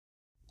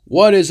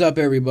What is up,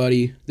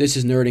 everybody? This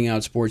is Nerding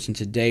Out Sports, and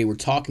today we're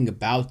talking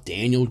about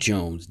Daniel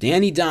Jones.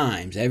 Danny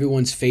Dimes,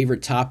 everyone's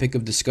favorite topic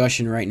of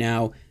discussion right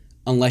now.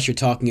 Unless you're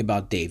talking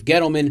about Dave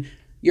Gettleman,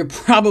 you're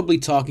probably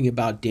talking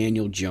about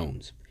Daniel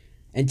Jones.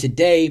 And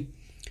today,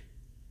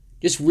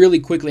 just really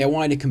quickly, I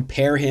wanted to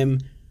compare him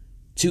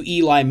to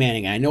Eli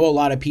Manning. I know a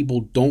lot of people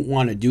don't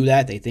want to do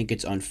that. They think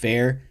it's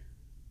unfair.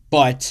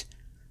 But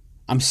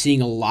I'm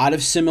seeing a lot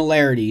of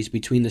similarities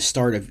between the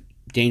start of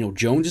Daniel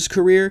Jones'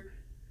 career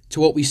to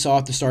what we saw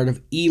at the start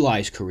of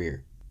Eli's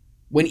career.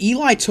 When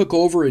Eli took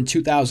over in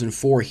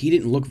 2004, he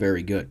didn't look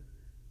very good.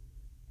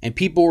 And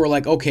people were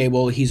like, okay,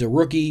 well, he's a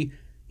rookie.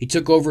 He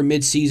took over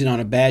midseason on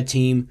a bad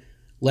team.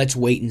 Let's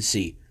wait and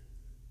see.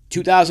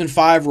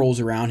 2005 rolls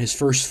around, his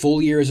first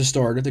full year as a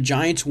starter. The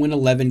Giants win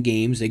 11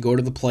 games. They go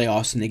to the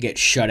playoffs, and they get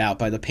shut out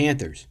by the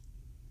Panthers.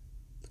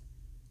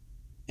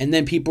 And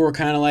then people were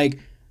kind of like,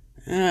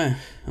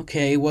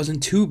 okay, it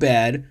wasn't too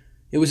bad.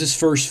 It was his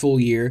first full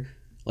year.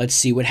 Let's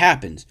see what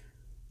happens.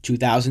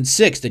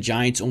 2006, the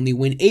Giants only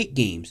win 8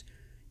 games.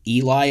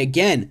 Eli,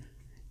 again,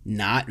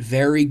 not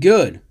very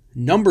good,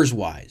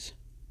 numbers-wise.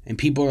 And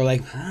people are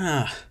like,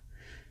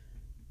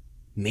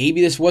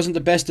 maybe this wasn't the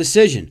best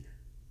decision.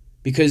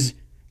 Because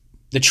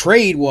the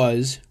trade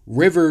was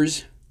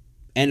Rivers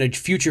and a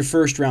future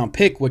first-round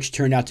pick, which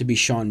turned out to be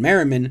Sean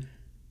Merriman,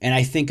 and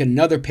I think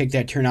another pick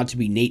that turned out to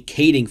be Nate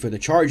Kading for the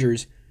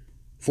Chargers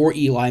for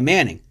Eli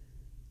Manning.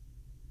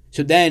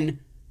 So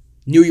then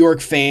New York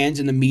fans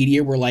and the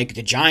media were like,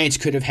 the Giants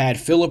could have had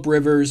Phillip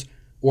Rivers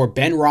or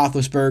Ben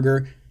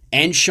Roethlisberger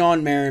and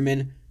Sean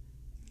Merriman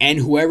and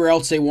whoever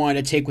else they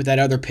wanted to take with that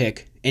other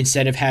pick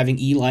instead of having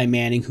Eli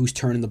Manning, who's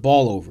turning the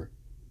ball over.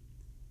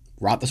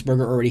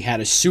 Roethlisberger already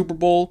had a Super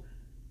Bowl,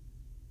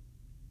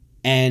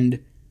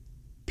 and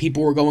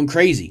people were going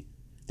crazy.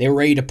 They were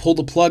ready to pull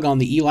the plug on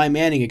the Eli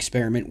Manning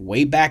experiment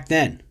way back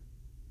then.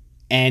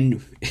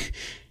 And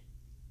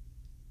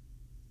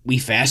we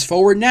fast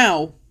forward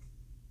now,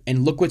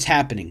 and look what's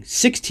happening.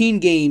 16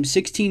 games,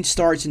 16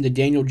 starts into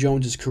Daniel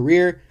Jones'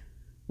 career.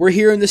 We're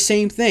hearing the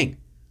same thing.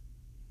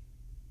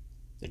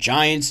 The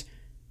Giants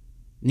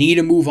need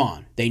to move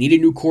on. They need a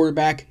new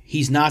quarterback.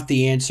 He's not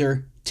the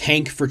answer.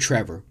 Tank for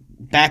Trevor.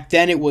 Back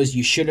then it was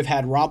you should have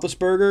had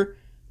Roethlisberger.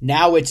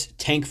 Now it's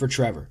tank for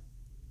Trevor.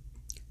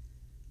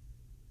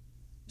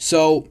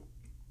 So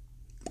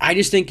I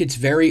just think it's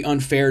very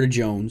unfair to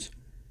Jones,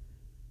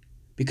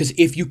 because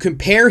if you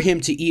compare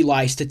him to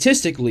Eli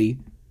statistically,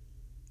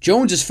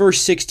 Jones'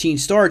 first 16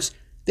 starts,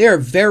 they are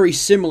very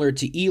similar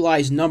to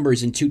Eli's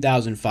numbers in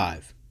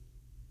 2005.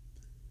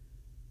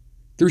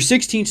 Through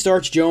 16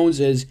 starts,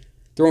 Jones is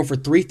throwing for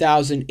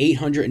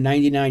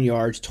 3,899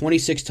 yards,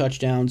 26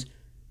 touchdowns,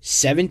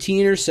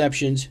 17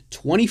 interceptions,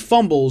 20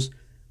 fumbles,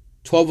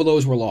 12 of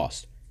those were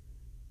lost.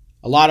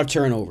 A lot of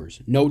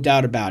turnovers, no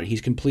doubt about it.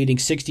 He's completing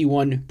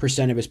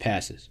 61% of his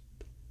passes.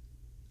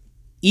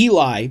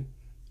 Eli,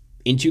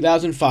 in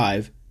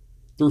 2005,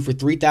 threw for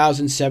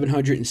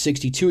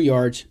 3,762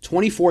 yards,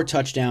 24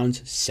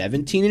 touchdowns,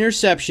 17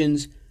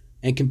 interceptions,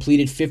 and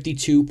completed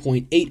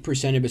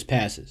 52.8% of his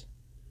passes.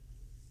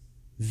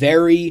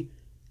 Very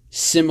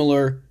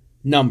similar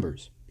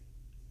numbers.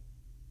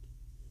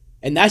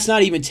 And that's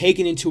not even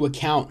taking into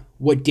account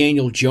what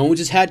Daniel Jones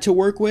has had to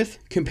work with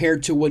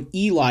compared to what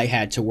Eli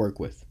had to work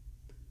with.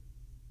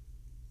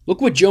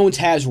 Look what Jones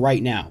has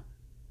right now.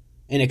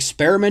 An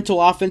experimental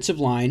offensive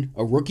line,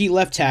 a rookie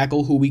left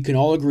tackle who we can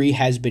all agree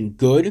has been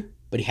good,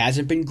 but he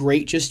hasn't been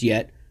great just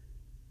yet.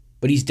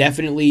 But he's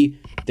definitely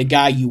the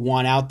guy you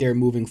want out there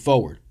moving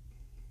forward.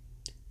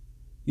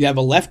 You have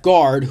a left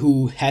guard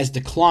who has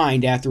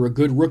declined after a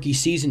good rookie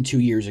season 2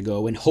 years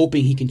ago and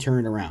hoping he can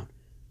turn it around.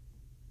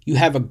 You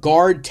have a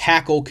guard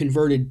tackle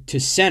converted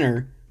to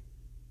center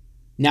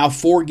now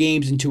 4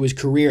 games into his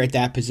career at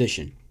that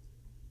position.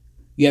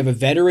 You have a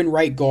veteran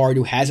right guard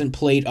who hasn't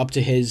played up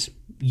to his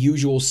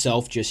usual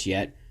self just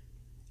yet.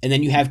 And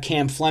then you have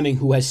Cam Fleming,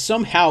 who has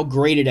somehow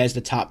graded as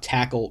the top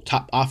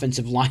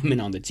offensive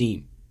lineman on the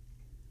team.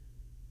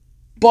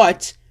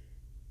 But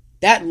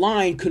that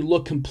line could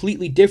look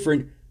completely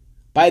different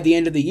by the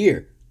end of the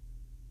year.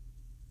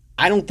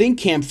 I don't think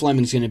Cam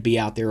Fleming's going to be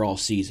out there all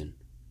season.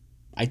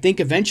 I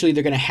think eventually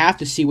they're going to have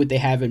to see what they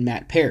have in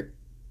Matt Peart.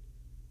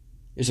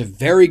 There's a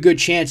very good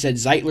chance that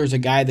Zeitler's a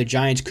guy the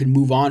Giants could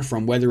move on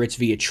from, whether it's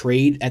via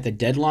trade at the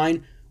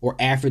deadline or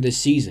after this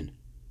season.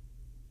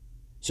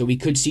 So we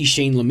could see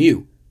Shane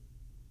Lemieux.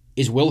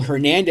 Is Will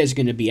Hernandez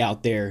going to be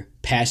out there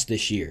past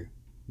this year?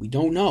 We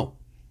don't know.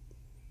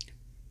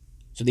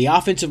 So the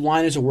offensive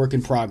line is a work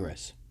in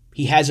progress.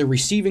 He has a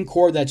receiving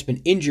core that's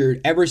been injured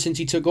ever since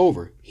he took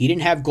over. He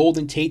didn't have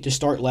Golden Tate to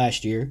start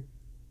last year.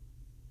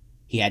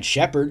 He had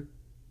Shepard,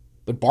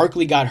 but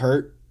Barkley got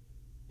hurt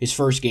his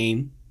first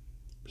game.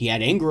 He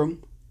had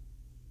Ingram,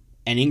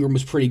 and Ingram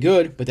was pretty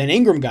good, but then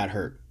Ingram got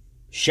hurt.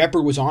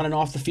 Shepard was on and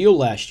off the field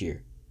last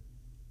year.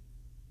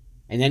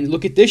 And then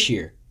look at this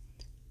year.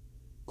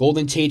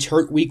 Golden Tate's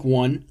hurt week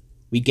 1.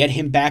 We get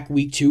him back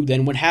week 2.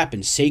 Then what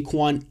happens?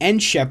 Saquon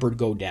and Shepard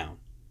go down.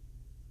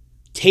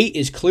 Tate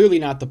is clearly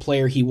not the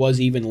player he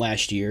was even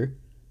last year.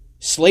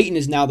 Slayton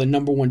is now the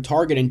number one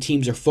target and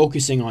teams are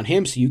focusing on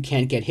him, so you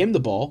can't get him the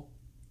ball.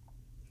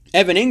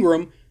 Evan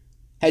Ingram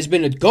has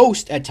been a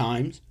ghost at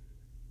times.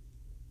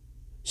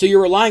 So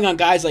you're relying on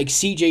guys like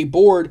CJ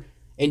Board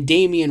and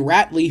Damian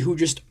Ratley who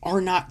just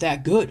are not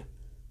that good.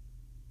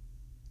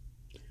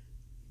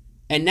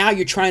 And now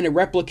you're trying to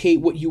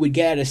replicate what you would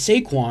get out of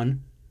Saquon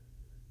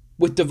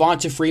with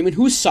Devonta Freeman,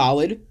 who's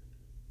solid,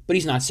 but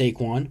he's not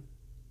Saquon.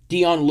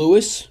 Dion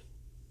Lewis,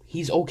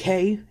 he's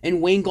okay,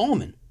 and Wayne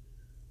Gallman.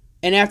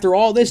 And after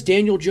all this,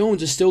 Daniel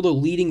Jones is still the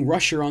leading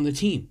rusher on the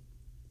team.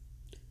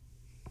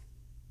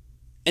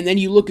 And then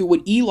you look at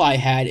what Eli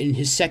had in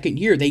his second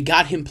year. They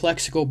got him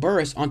Plexico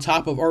Burress on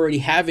top of already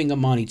having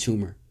Amani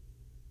Toomer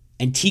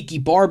and Tiki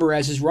Barber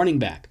as his running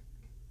back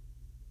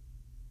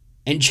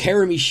and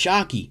Jeremy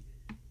Shockey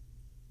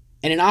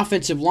and an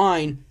offensive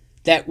line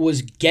that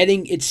was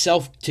getting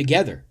itself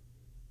together.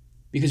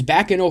 Because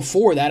back in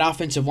 2004, that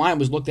offensive line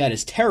was looked at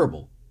as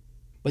terrible.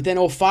 But then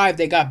 2005,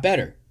 they got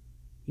better.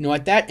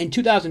 In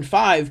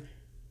 2005,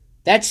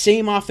 that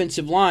same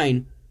offensive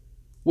line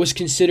was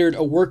considered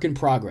a work in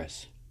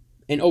progress.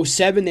 In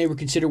 2007, they were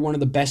considered one of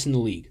the best in the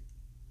league.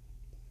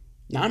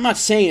 Now, I'm not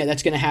saying that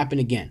that's going to happen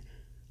again.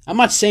 I'm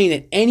not saying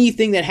that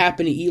anything that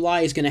happened to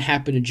Eli is going to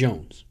happen to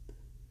Jones.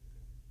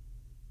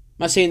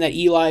 I'm not saying that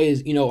Eli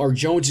is, or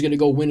Jones is going to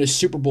go win a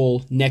Super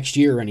Bowl next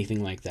year or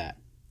anything like that.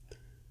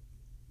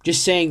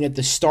 Just saying that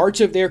the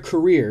starts of their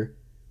career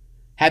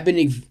have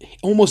been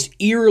almost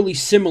eerily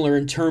similar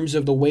in terms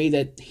of the way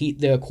that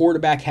the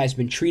quarterback has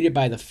been treated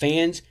by the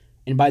fans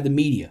and by the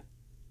media.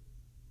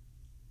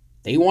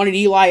 They wanted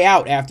Eli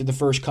out after the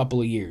first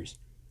couple of years.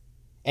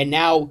 And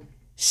now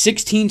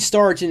 16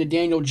 starts into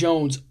Daniel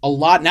Jones,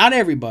 not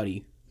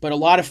everybody, but a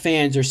lot of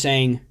fans are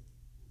saying,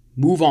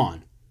 move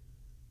on.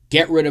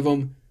 Get rid of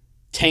him.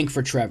 Tank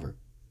for Trevor.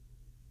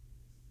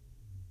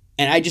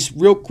 And I just,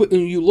 real quick,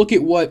 when you look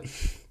at what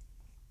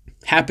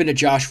happened to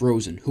Josh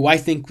Rosen, who I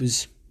think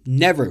was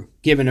never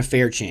given a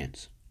fair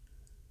chance.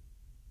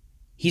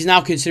 He's now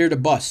considered a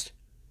bust.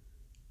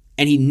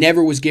 And he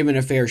never was given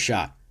a fair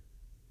shot.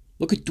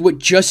 Look at what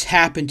just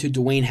happened to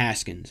Dwayne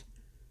Haskins.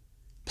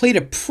 Played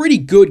a pretty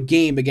good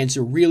game against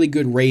a really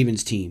good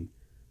Ravens team.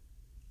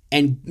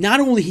 And not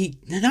only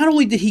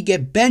did he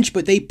get benched,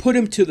 but they put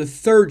him to the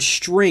third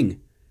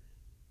string.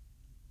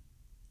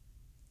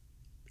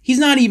 He's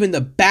not even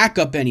the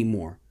backup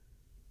anymore.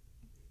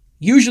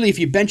 Usually if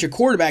you bench a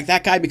quarterback,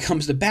 that guy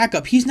becomes the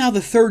backup. He's now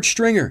the third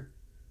stringer.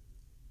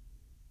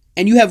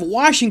 And you have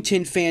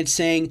Washington fans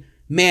saying,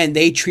 man,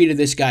 they treated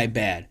this guy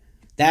bad.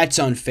 That's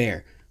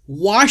unfair.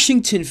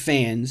 Washington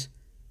fans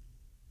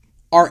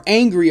are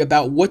angry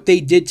about what they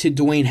did to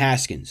Dwayne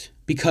Haskins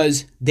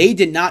because they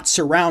did not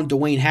surround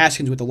Dwayne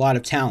Haskins with a lot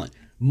of talent,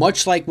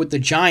 much like what the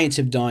Giants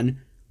have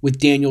done with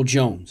Daniel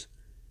Jones.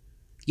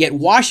 Yet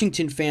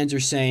Washington fans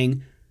are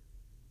saying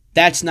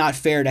that's not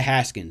fair to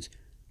Haskins.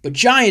 But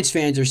Giants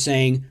fans are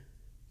saying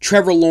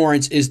Trevor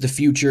Lawrence is the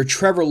future.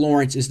 Trevor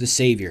Lawrence is the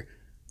savior.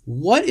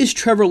 What is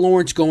Trevor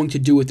Lawrence going to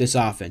do with this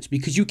offense?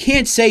 Because you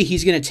can't say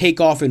he's going to take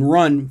off and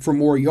run for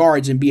more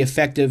yards and be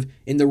effective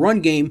in the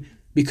run game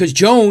because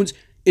Jones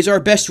is our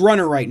best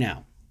runner right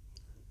now.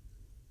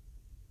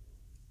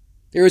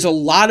 There is a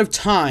lot of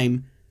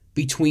time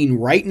between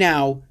right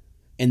now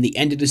and the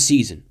end of the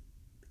season.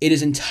 It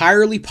is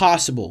entirely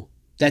possible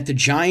that the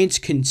Giants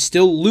can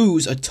still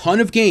lose a ton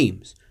of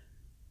games,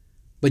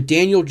 but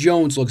Daniel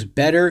Jones looks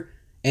better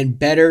and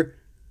better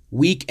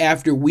week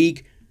after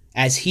week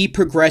as he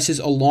progresses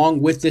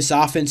along with this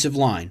offensive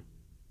line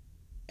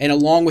and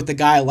along with a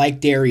guy like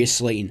Darius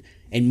Slayton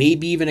and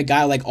maybe even a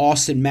guy like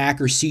Austin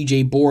Mack or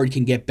CJ Board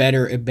can get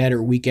better and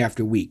better week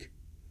after week.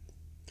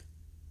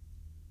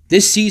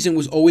 This season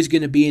was always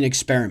going to be an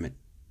experiment.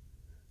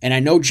 And I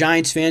know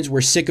Giants fans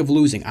were sick of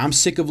losing. I'm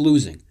sick of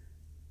losing.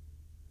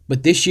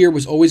 But this year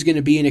was always going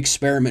to be an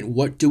experiment.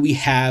 What do we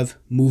have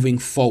moving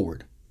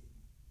forward?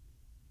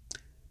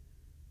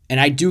 And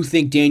I do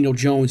think Daniel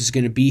Jones is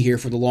going to be here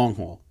for the long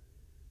haul.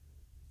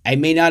 I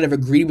may not have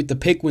agreed with the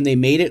pick when they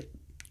made it,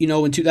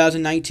 in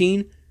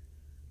 2019,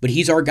 but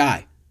he's our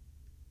guy.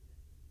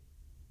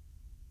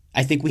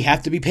 I think we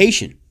have to be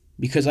patient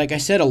because, like I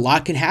said, a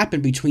lot can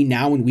happen between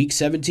now and week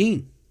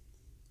 17.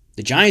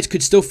 The Giants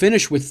could still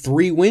finish with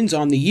 3 wins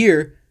on the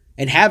year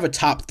and have a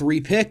top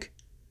 3 pick.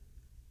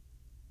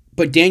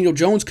 But Daniel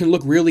Jones can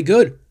look really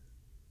good.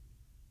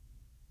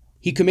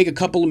 He can make a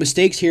couple of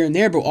mistakes here and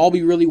there, but all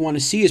we really want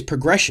to see is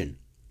progression.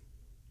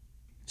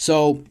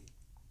 So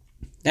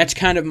that's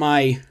kind of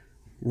my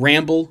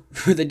ramble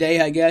for the day,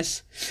 I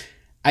guess.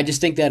 I just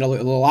think that a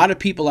lot of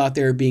people out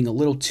there are being a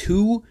little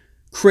too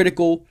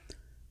critical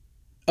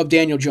of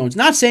Daniel Jones.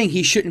 Not saying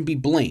he shouldn't be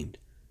blamed,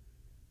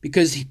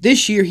 because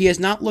this year he has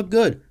not looked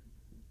good.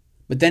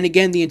 But then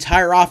again, the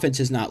entire offense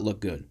has not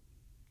looked good.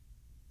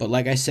 But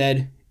like I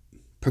said,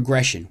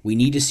 progression. We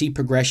need to see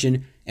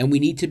progression, and we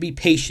need to be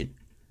patient.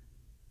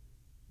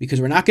 Because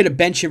we're not going to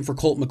bench him for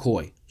Colt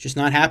McCoy. It's just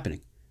not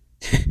happening.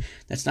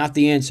 That's not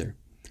the answer.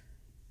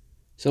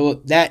 So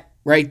that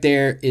right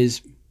there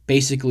is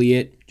basically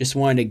it. Just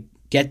wanted to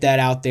get that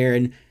out there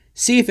and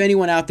See if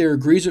anyone out there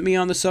agrees with me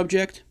on the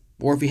subject,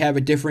 or if you have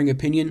a differing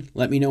opinion,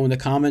 let me know in the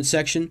comments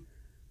section.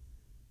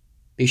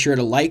 Be sure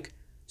to like,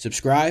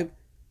 subscribe,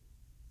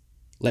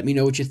 let me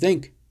know what you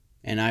think,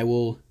 and I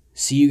will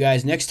see you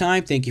guys next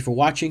time. Thank you for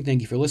watching.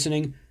 Thank you for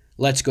listening.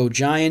 Let's go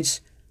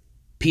Giants.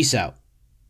 Peace out.